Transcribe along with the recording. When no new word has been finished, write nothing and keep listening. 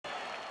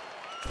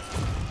All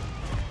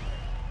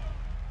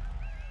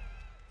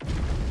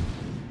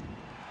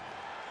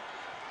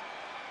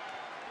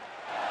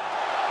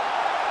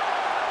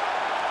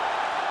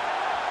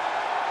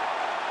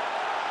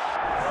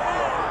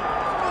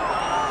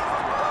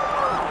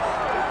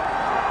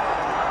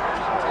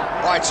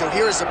right, so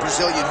here is a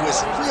Brazilian who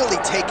has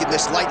really taken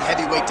this light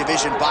heavyweight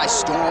division by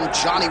storm.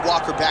 Johnny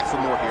Walker back for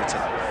more here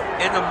tonight.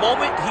 And the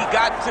moment he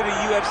got to the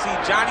UFC,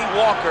 Johnny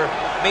Walker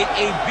made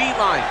a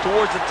beeline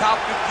towards the top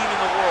 15 in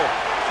the world.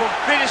 From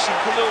finishing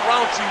Khalil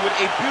Rountree with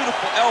a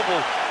beautiful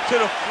elbow to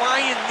the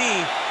flying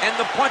knee and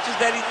the punches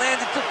that he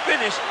landed to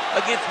finish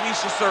against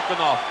Misha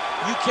Serkinov.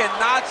 You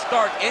cannot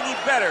start any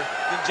better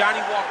than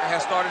Johnny Walker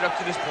has started up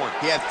to this point.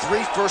 He had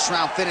 3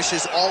 first-round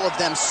finishes, all of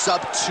them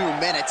sub 2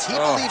 minutes. He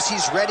believes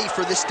he's ready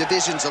for this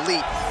division's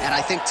elite, and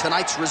I think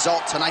tonight's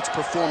result, tonight's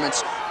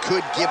performance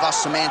could give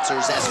us some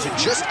answers as to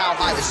just how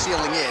high the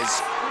ceiling is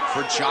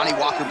for Johnny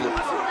Walker Blue.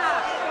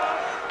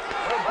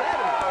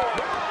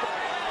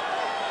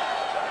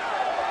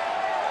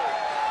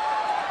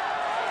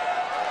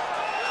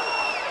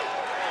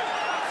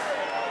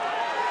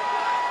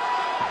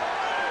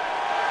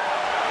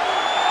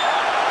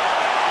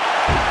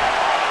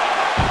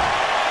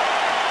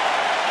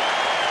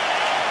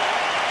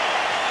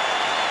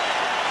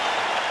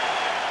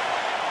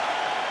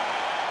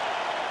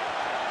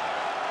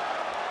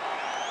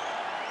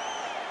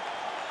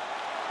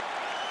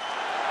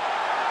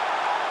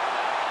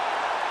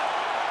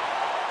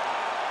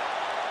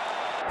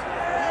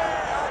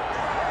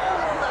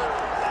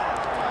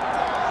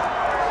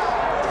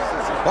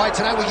 All right,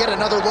 tonight we get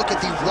another look at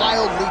the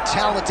wildly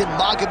talented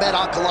Magomed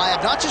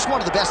Ankalaev, not just one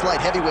of the best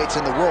light heavyweights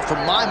in the world, for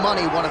my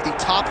money, one of the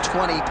top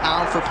 20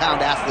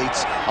 pound-for-pound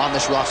athletes on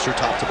this roster,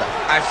 top to bottom.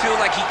 I feel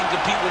like he can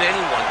compete with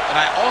anyone, but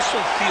I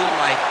also feel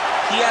like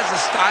he has a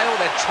style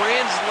that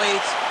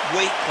translates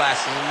weight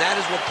classes, and that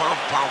is what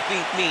pound-for-pound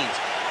means.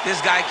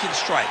 This guy can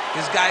strike.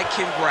 This guy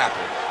can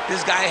grapple.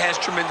 This guy has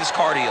tremendous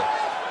cardio.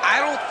 I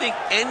don't think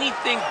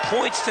anything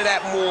points to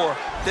that more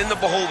than the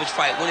Blachowicz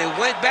fight. When it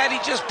went bad, he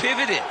just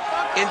pivoted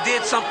and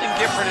did something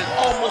different and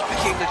almost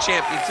became the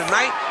champion.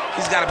 Tonight,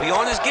 he's got to be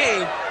on his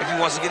game if he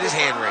wants to get his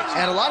hand raised.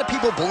 And a lot of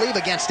people believe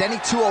against any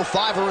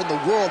 205er in the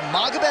world,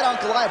 Magomed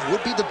Ankalaev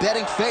would be the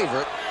betting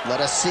favorite.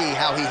 Let us see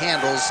how he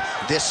handles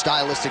this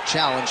stylistic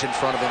challenge in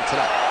front of him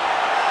tonight.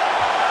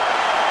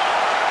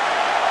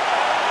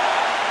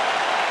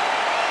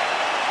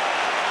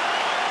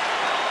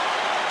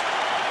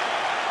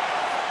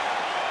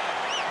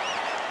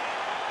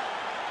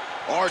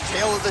 Our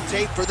tail of the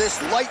tape for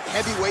this light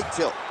heavyweight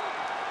tilt.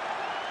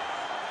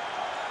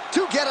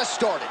 To get us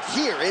started,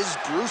 here is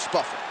Bruce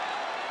Buffer.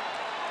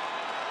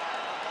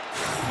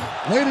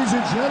 Ladies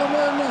and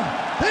gentlemen,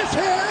 this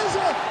is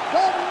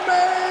the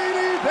main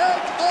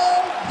event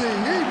of the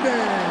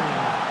evening.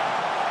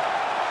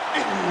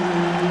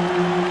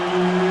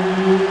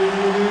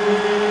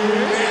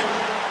 It's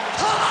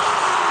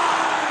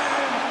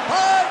time!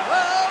 5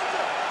 rounds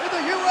in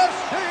the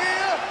UFC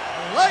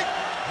light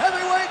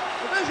heavyweight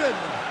division.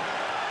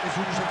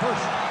 Introducing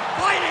first,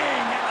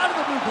 fighting out of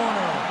the blue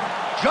corner,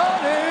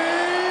 Johnny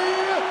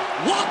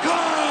Walker!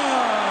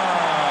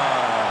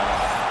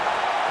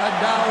 And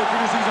now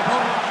introducing his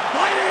opponent,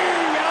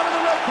 fighting out of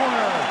the red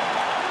corner,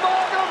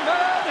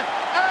 Magomed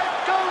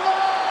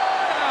Ankalaev!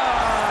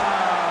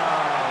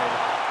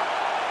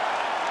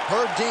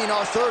 Herb Dean,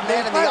 our third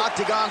man in the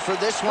octagon for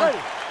this one.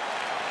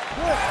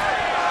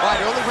 All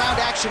right, early round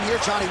action here.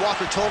 Johnny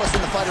Walker told us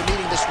in the fighter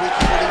meeting this week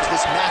he believes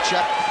this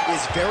matchup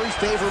is very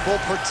favorable,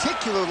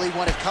 particularly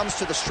when it comes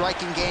to the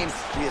striking game.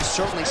 We have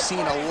certainly seen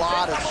a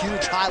lot of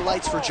huge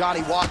highlights for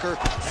Johnny Walker.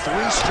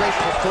 3 straight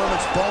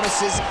performance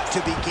bonuses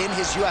to begin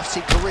his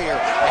UFC career,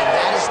 and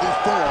that is the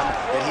form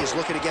that he is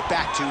looking to get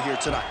back to here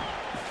tonight.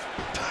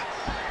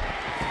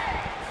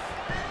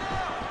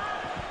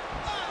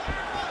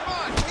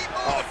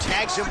 Oh,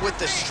 tags him with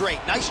the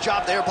straight. Nice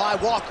job there by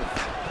Walker.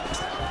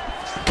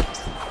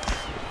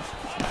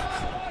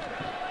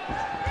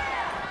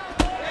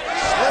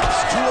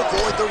 To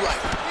avoid the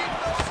right.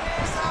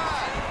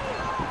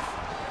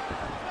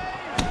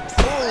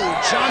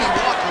 Oh, Johnny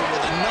Walker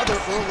with another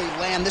early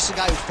land. This is a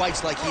guy who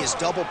fights like he is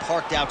double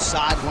parked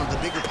outside, one of the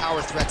bigger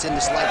power threats in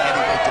this light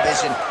heavyweight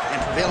division.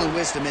 And prevailing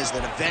wisdom is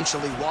that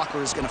eventually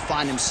Walker is going to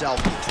find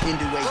himself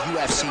into a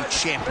UFC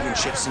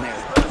championship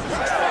scenario.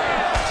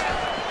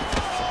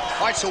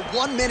 All right, so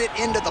 1 minute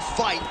into the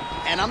fight,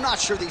 and I'm not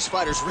sure these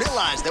fighters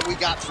realize that we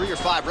got 3 or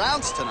 5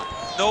 rounds tonight.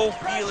 No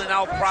feeling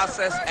out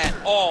process at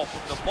all.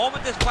 From the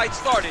moment this fight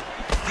started,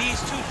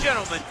 these two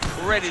gentlemen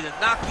were ready to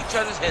knock each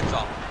other's heads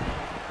off.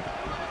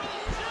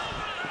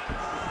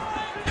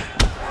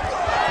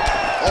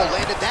 Oh,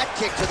 landed that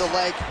kick to the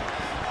leg.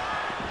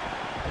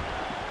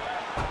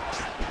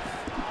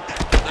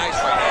 Nice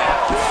right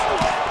hand.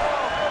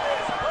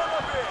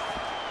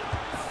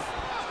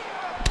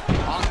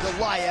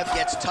 Ankalaev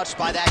gets touched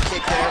by that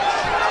kick there.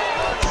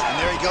 And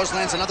there he goes,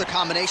 lands another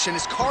combination.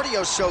 His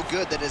cardio's so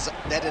good that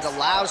it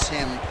allows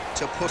him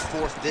to put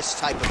forth this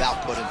type of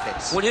output and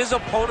pace. When his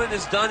opponent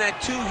is done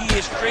at 2, he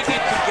is stringing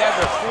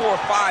together 4,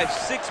 5,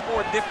 6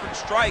 more different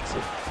strikes.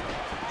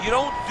 You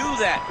don't do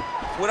that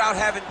without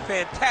having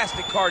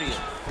fantastic cardio.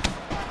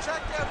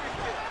 Check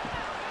everything.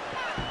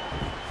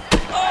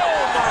 Oh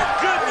my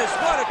goodness,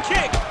 what a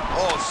kick!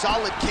 Oh,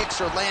 solid kicks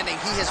are landing.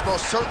 He has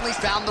most certainly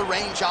found the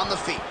range on the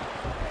feet.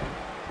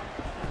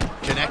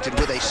 Connected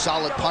with a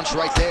solid punch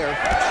right there.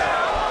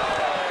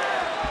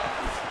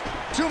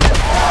 2 minutes.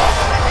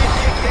 Head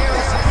kick there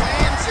as he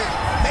lands, and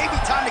maybe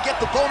time to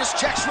get the bonus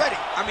checks ready.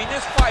 I mean,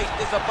 this fight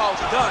is about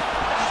done.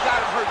 He's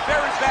got him hurt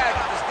very bad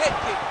with his head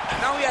kick.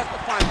 Now he has to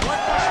find one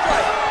more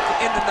strike to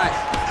end the night.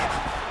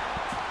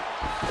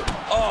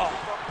 Oh.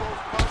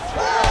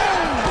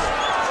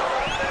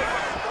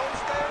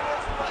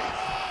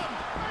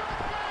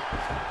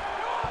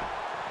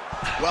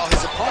 Well,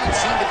 his opponent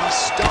seemed to be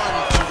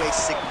stunned to a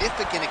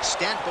significant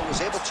extent, but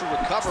was able to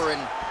recover,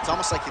 and it's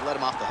almost like he let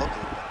him off the hook a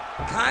little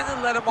bit. Kind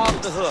of let him off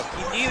the hook.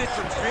 He needed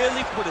to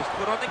really put his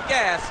foot on the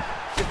gas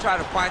to try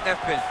to find that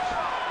finish.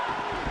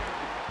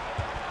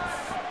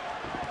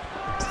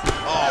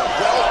 Oh,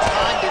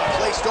 well-timed and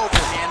placed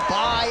overhand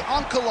by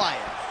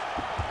Ankalaev.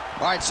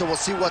 All right, so we'll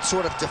see what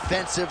sort of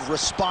defensive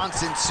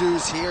response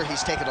ensues here.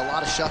 He's taken a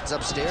lot of shots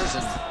upstairs,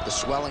 and the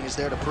swelling is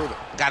there to prove it.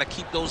 Got to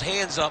keep those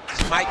hands up.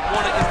 He might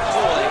want to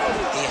employ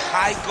a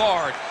high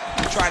guard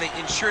to try to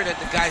ensure that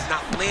the guy's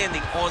not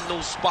landing on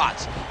those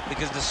spots,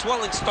 because the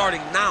swelling's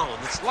starting now,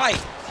 and it's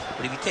light.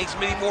 But if he takes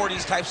many more of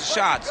these types of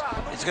shots,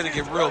 it's going to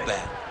get real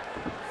bad.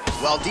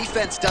 Well,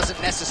 defense doesn't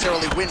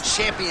necessarily win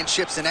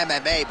championships in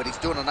MMA, but he's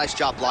doing a nice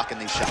job blocking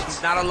these shots.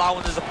 He's not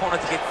allowing his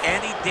opponent to get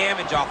any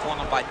damage off on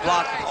him by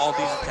blocking all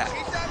these attacks.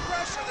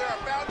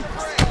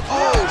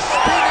 Oh,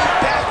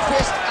 spinning back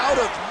fist out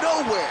of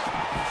nowhere.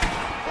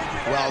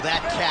 Well,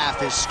 that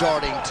calf is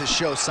starting to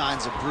show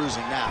signs of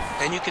bruising now.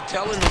 And you can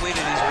tell in the way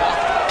that he's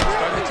walking, it's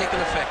starting to take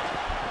an effect.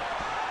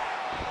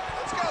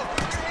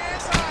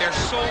 They're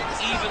so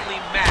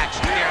evenly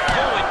matched. They're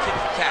going tit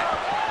for tat.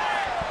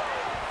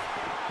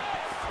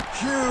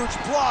 Huge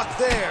block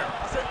there.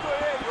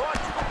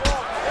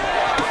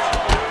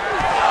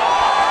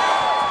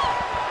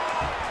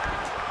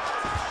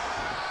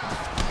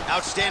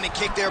 Outstanding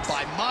kick there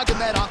by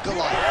Magomed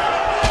Ankalaev.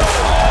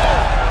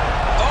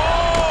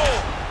 Oh!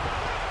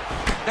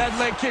 That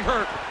leg kick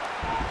hurt.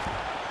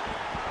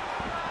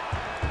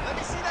 Let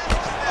me see that.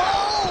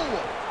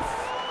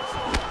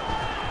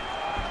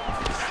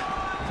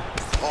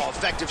 Oh,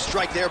 effective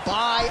strike there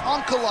by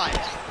Ankalaev.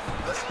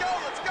 Let's go,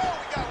 let's go.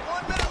 We got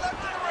 1 minute left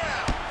in the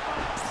round.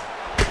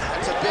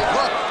 That's a big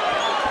hook.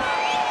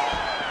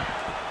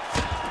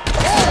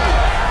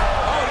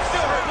 Oh, he's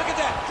still hurt. Look at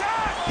that.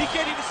 He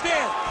can't even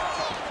stand.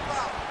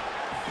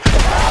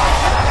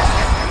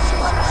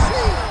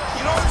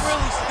 You don't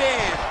really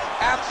stand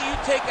after you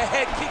take a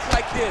head kick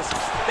like this.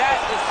 That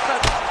is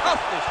such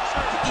toughness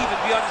to even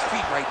be on his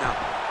feet right now.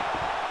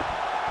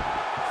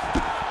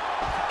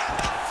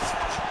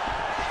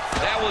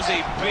 That was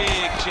a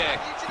big check.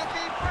 I need you to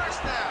be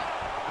first now.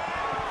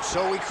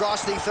 So we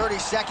cross the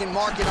 30-second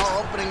mark in our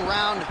opening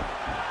round.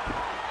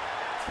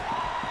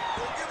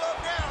 Don't give up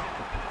now.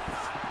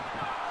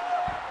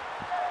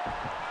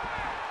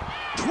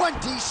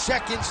 20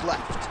 seconds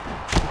left.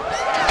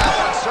 And that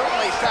one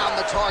certainly found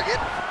the target.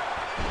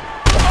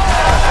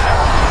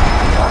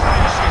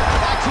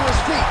 Back to his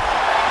feet.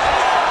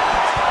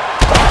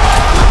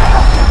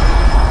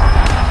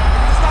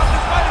 Stop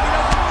this fight if he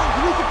doesn't move.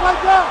 You need to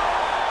fight down.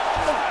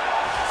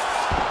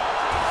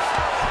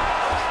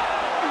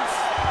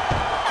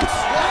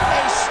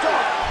 What a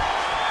start.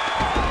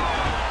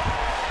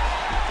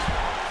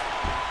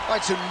 All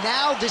right, so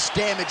now this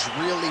damage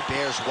really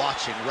bears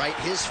watching, right?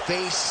 His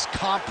face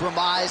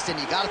compromised, and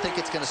you got to think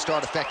it's going to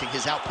start affecting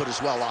his output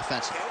as well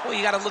offensively. Well,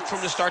 you got to look for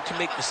him to start to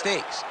make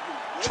mistakes,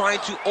 trying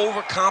to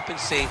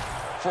overcompensate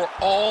for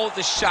all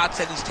the shots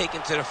that he's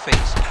taken to the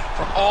face,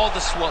 for all the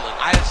swelling.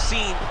 I have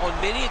seen on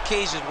many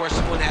occasions where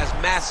someone has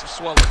massive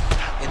swelling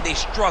and they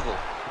struggle.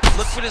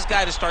 Look for this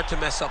guy to start to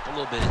mess up a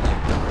little bit in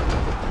there.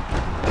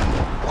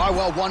 All right,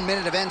 well, 1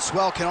 minute of end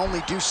swell can only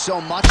do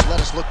so much.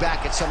 Let us look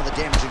back at some of the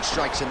damaging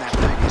strikes in that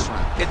previous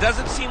round. It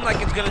doesn't seem like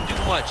it's going to do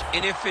much,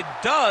 and if it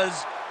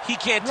does, he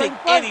can't take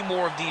any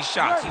more of these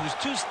shots. He was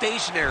too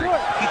stationary.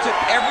 He took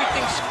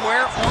everything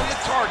square on the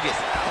target.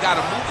 He's got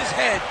to move his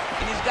head,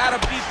 and he's got to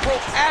be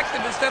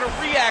proactive instead of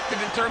reactive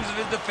in terms of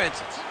his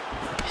defenses.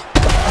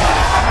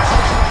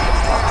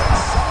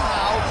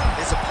 Somehow,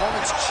 his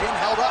opponent's chin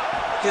held up.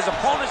 His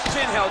opponent's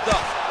chin held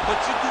up, but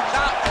you do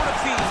not want to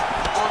be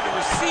on the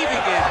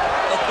receiving end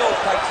of those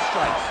types of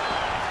strikes.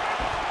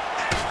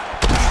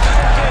 He's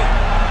not okay.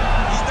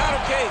 He's not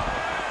okay.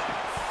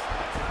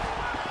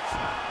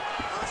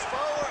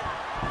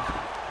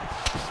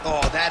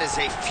 Oh, that is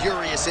a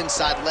furious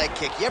inside leg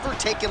kick. You ever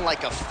taken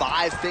like a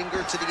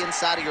 5-finger to the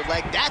inside of your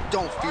leg? That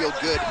don't feel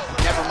good.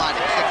 Never mind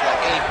a kick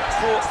like that.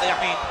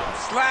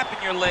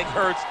 Slapping your leg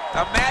hurts.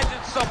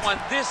 Imagine someone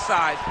this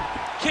size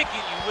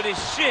kicking you with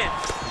his shin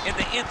in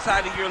the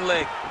inside of your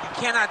leg. You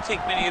cannot take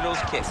many of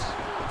those kicks.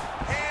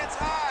 Hands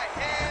high,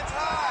 hands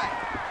high.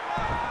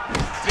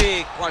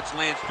 Big punch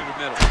lands through the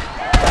middle.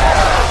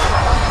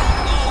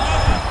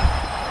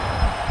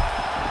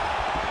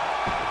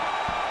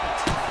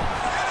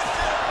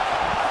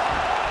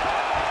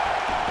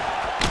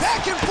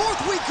 Back and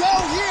forth we go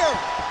here.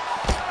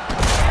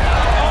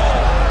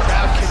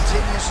 Crowd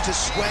continues to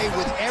sway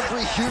with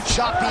every huge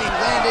shot being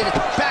landed.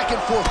 Back and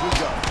forth we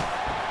go.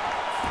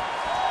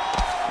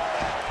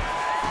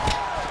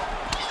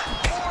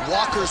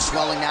 Walker's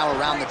swelling now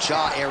around the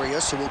jaw area,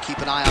 so we'll keep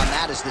an eye on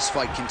that as this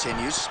fight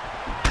continues.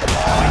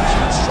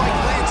 Huge strike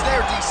lands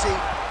there, DC.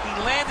 He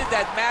landed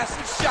that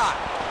massive shot.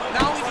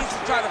 Now he needs to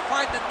try to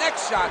find the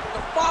next shot,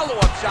 the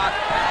follow-up shot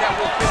that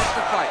will finish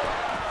the fight.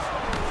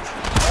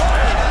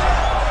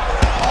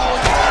 Oh,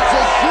 he lands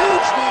a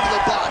huge knee to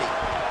the body.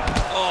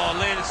 Oh,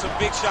 landed some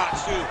big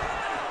shots, too.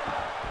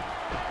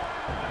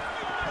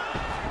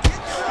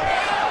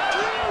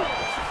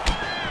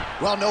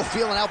 Well, no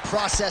feeling out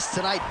process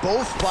tonight.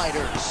 Both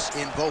fighters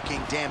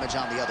invoking damage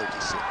on the other,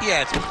 DC.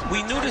 Yes,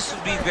 we knew this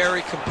would be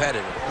very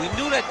competitive. We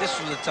knew that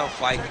this was a tough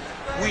fight.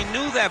 We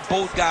knew that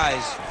both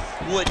guys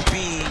would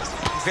be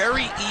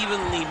very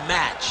evenly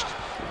matched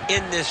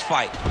in this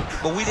fight.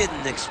 But we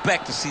didn't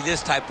expect to see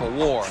this type of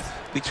war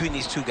between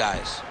these two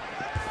guys.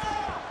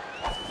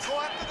 Go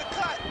after the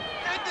cut.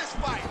 End this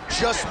fight.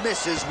 Just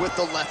misses with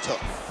the left hook.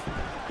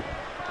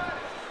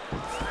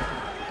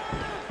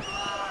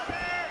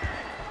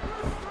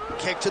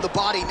 Kick to the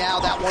body now.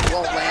 That one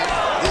won't land.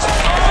 This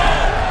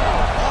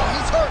oh,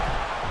 he's hurt.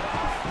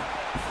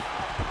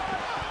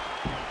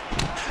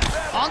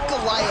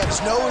 Ankalaev's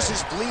nose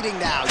is bleeding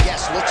now.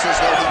 Yes, looks as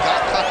though he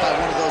got cut by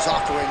one of those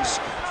offerings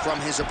from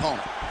his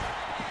opponent.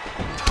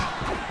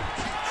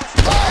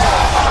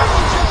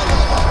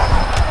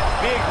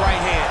 Big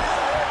right hand.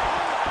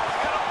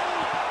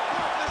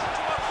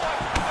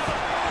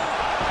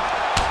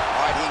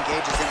 All right, he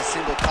engages in a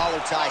single collar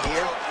tie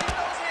here.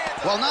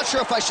 Well, not sure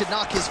if I should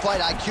knock his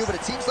fight IQ, but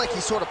it seems like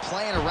he's sort of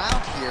playing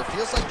around here.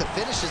 Feels like the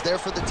finish is there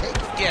for the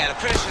taking. Yeah, the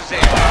finish is there.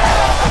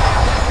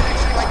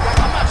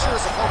 I'm not sure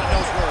his opponent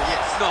knows where he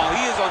is. No,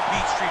 he is on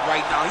Beach Street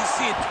right now. He's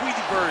seeing Tweety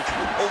Birds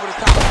over the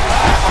top of his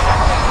head.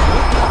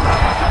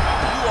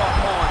 You are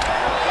on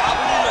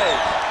wobbly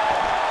legs.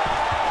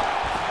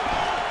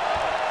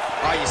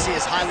 All right, you see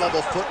his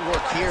high-level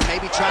footwork here,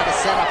 maybe trying to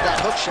set up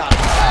that hook shot.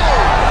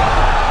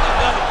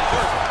 Another,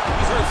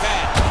 he's hurt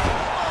bad.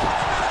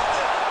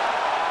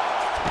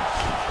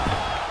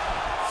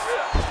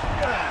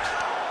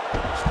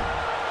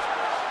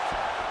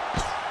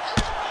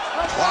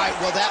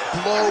 Well, that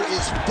blow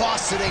is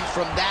bossing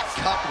from that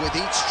cut with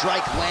each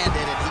strike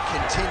landed, and he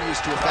continues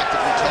to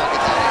effectively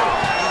target that area.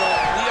 You know,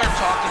 we are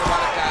talking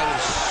about a guy with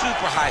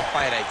super high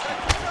fight IQ.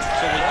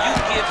 So when you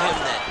give him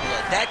that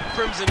blood, that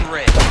crimson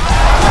red,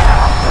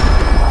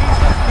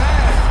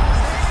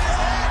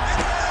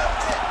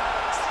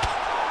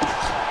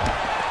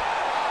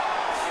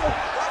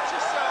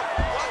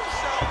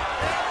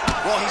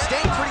 well, he's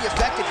staying pretty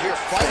effective here,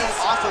 fighting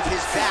off of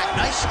his back.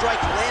 Nice strike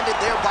landed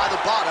there by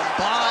the bottom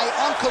by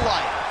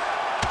Ankalaev.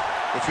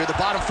 If you're the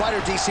bottom fighter,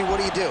 DC, what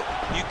do you do?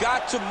 you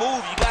got to move,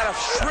 you got to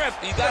shrimp,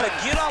 you got to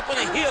get up on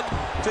a hip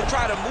to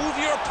try to move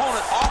your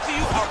opponent off of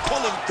you or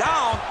pull him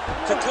down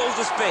to close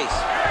the space.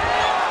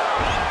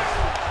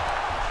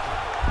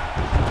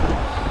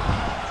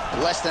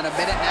 Less than a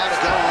minute now to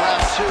go in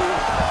round two.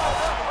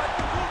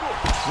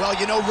 Well,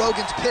 you know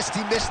Rogan's pissed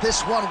he missed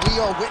this one. We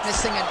are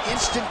witnessing an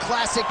instant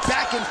classic.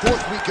 Back and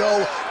forth we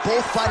go.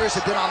 Both fighters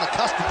have been on the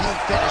cusp of being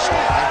finished,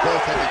 and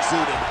both have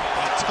exuded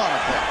a ton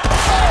of them.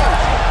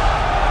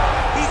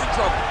 He's in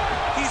trouble.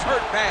 He's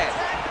hurt bad.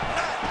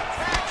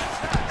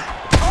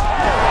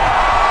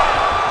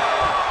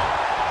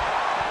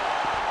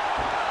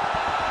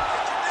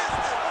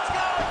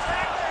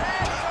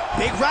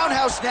 Big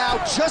roundhouse now,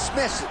 just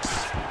misses.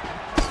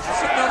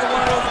 That's another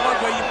one of those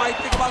ones where you might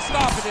think about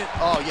stopping it.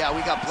 Oh, yeah,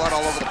 we got blood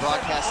all over the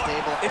broadcast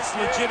table. It's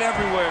legit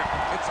everywhere.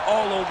 It's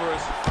all over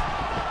us.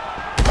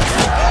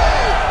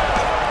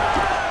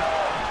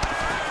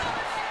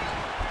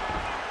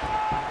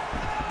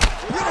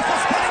 Beautiful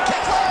spinning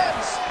kick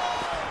lands.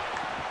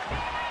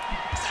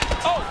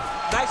 Oh,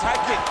 nice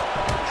high kick.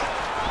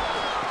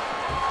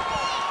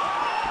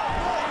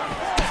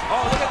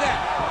 Oh, look at that.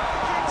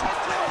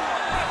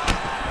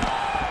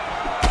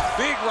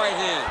 Big right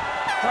hand.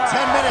 10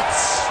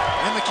 minutes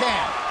in the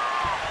can.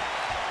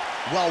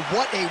 Well,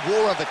 what a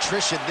war of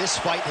attrition this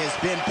fight has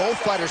been. Both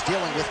fighters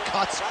dealing with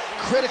cuts,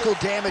 critical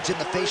damage in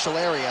the facial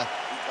area.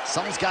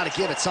 Something's got to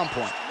give at some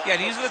point. Yeah,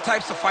 these are the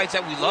types of fights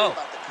that we love.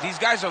 These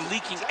guys are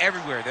leaking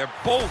everywhere. They're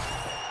both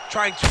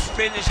trying to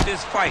finish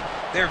this fight.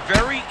 They're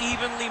very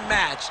evenly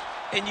matched,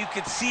 and you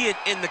can see it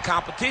in the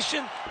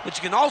competition, but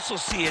you can also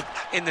see it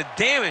in the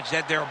damage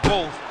that they're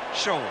both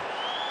showing.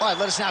 All right,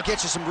 let us now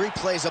get you some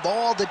replays of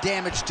all the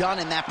damage done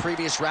in that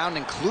previous round,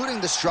 including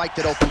the strike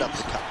that opened up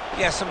the cut.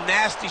 Yeah, some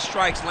nasty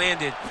strikes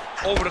landed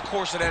over the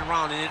course of that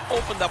round, and it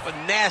opened up a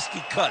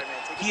nasty cut.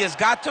 He has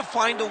got to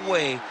find a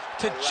way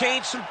to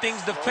change some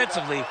things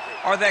defensively,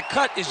 or that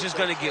cut is just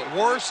going to get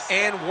worse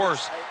and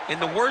worse. And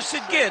the worse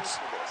it gets,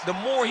 the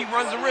more he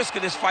runs the risk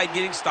of this fight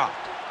getting stopped.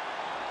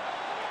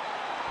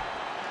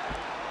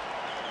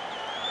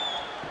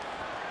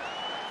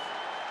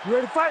 You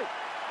ready to fight?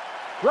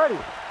 Ready.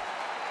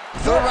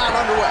 Third round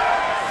underway.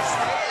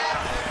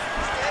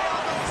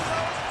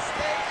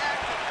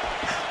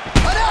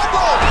 An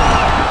elbow!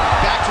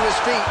 Back to his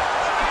feet.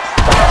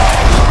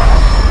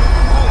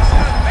 Oh, he's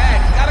not bad.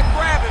 He's got to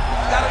grab it.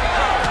 He's got to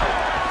recover.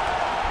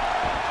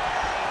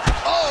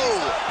 Oh,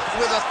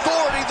 with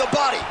authority, the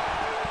body.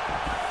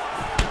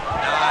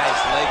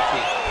 Nice leg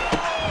kick.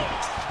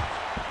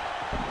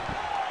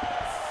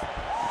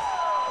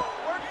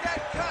 Work that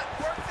cut.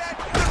 Work that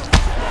cut.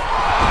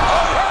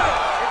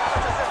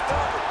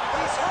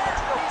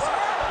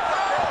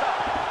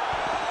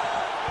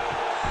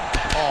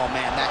 Oh,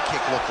 man, that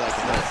kick looked like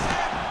it hurt.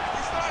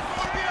 He's not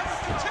going to be able to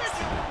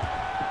continue.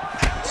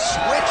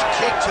 Switch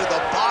kick to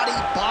the body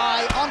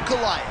by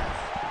Ankalaev.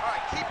 All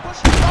right, keep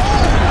pushing.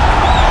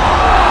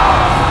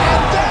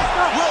 And that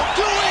will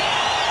do it.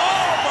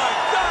 Oh, my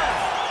God.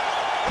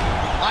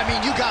 I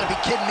mean, you got to be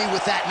kidding me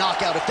with that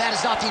knockout. If that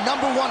is not the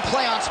 #1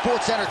 play on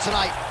SportsCenter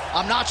tonight,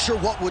 I'm not sure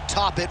what would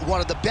top it.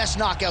 One of the best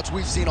knockouts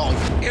we've seen all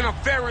year. In a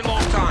very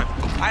long time.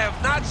 I have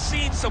not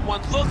seen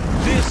someone look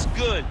this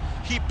good.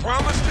 He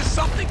promised us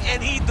something,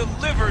 and he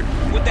delivered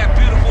with that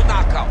beautiful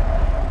knockout.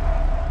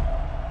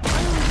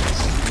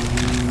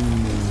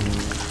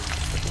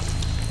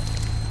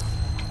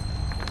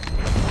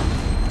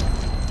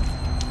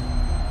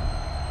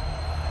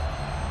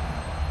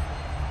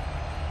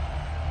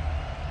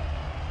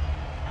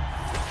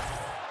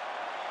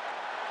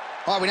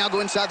 All right, we now go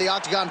inside the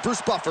octagon.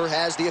 Bruce Buffer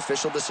has the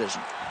official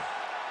decision.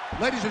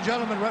 Ladies and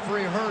gentlemen,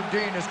 referee Herb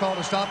Dean has called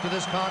a stop to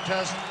this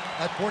contest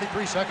at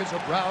 43 seconds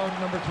of round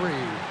number 3.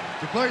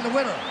 Declaring the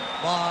winner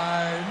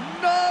by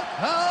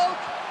knockout,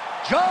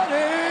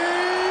 Johnny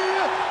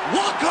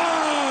Walker!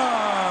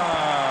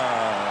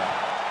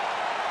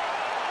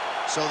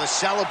 So the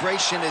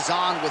celebration is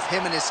on with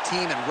him and his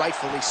team, and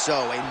rightfully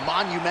so. A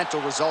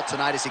monumental result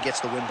tonight as he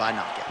gets the win by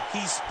knockout.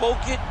 He spoke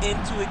it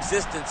into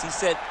existence. He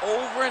said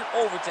over and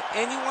over to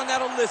anyone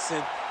that'll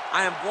listen,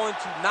 I am going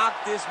to knock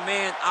this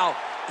man out.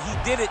 He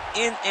did it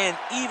in an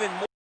even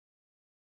more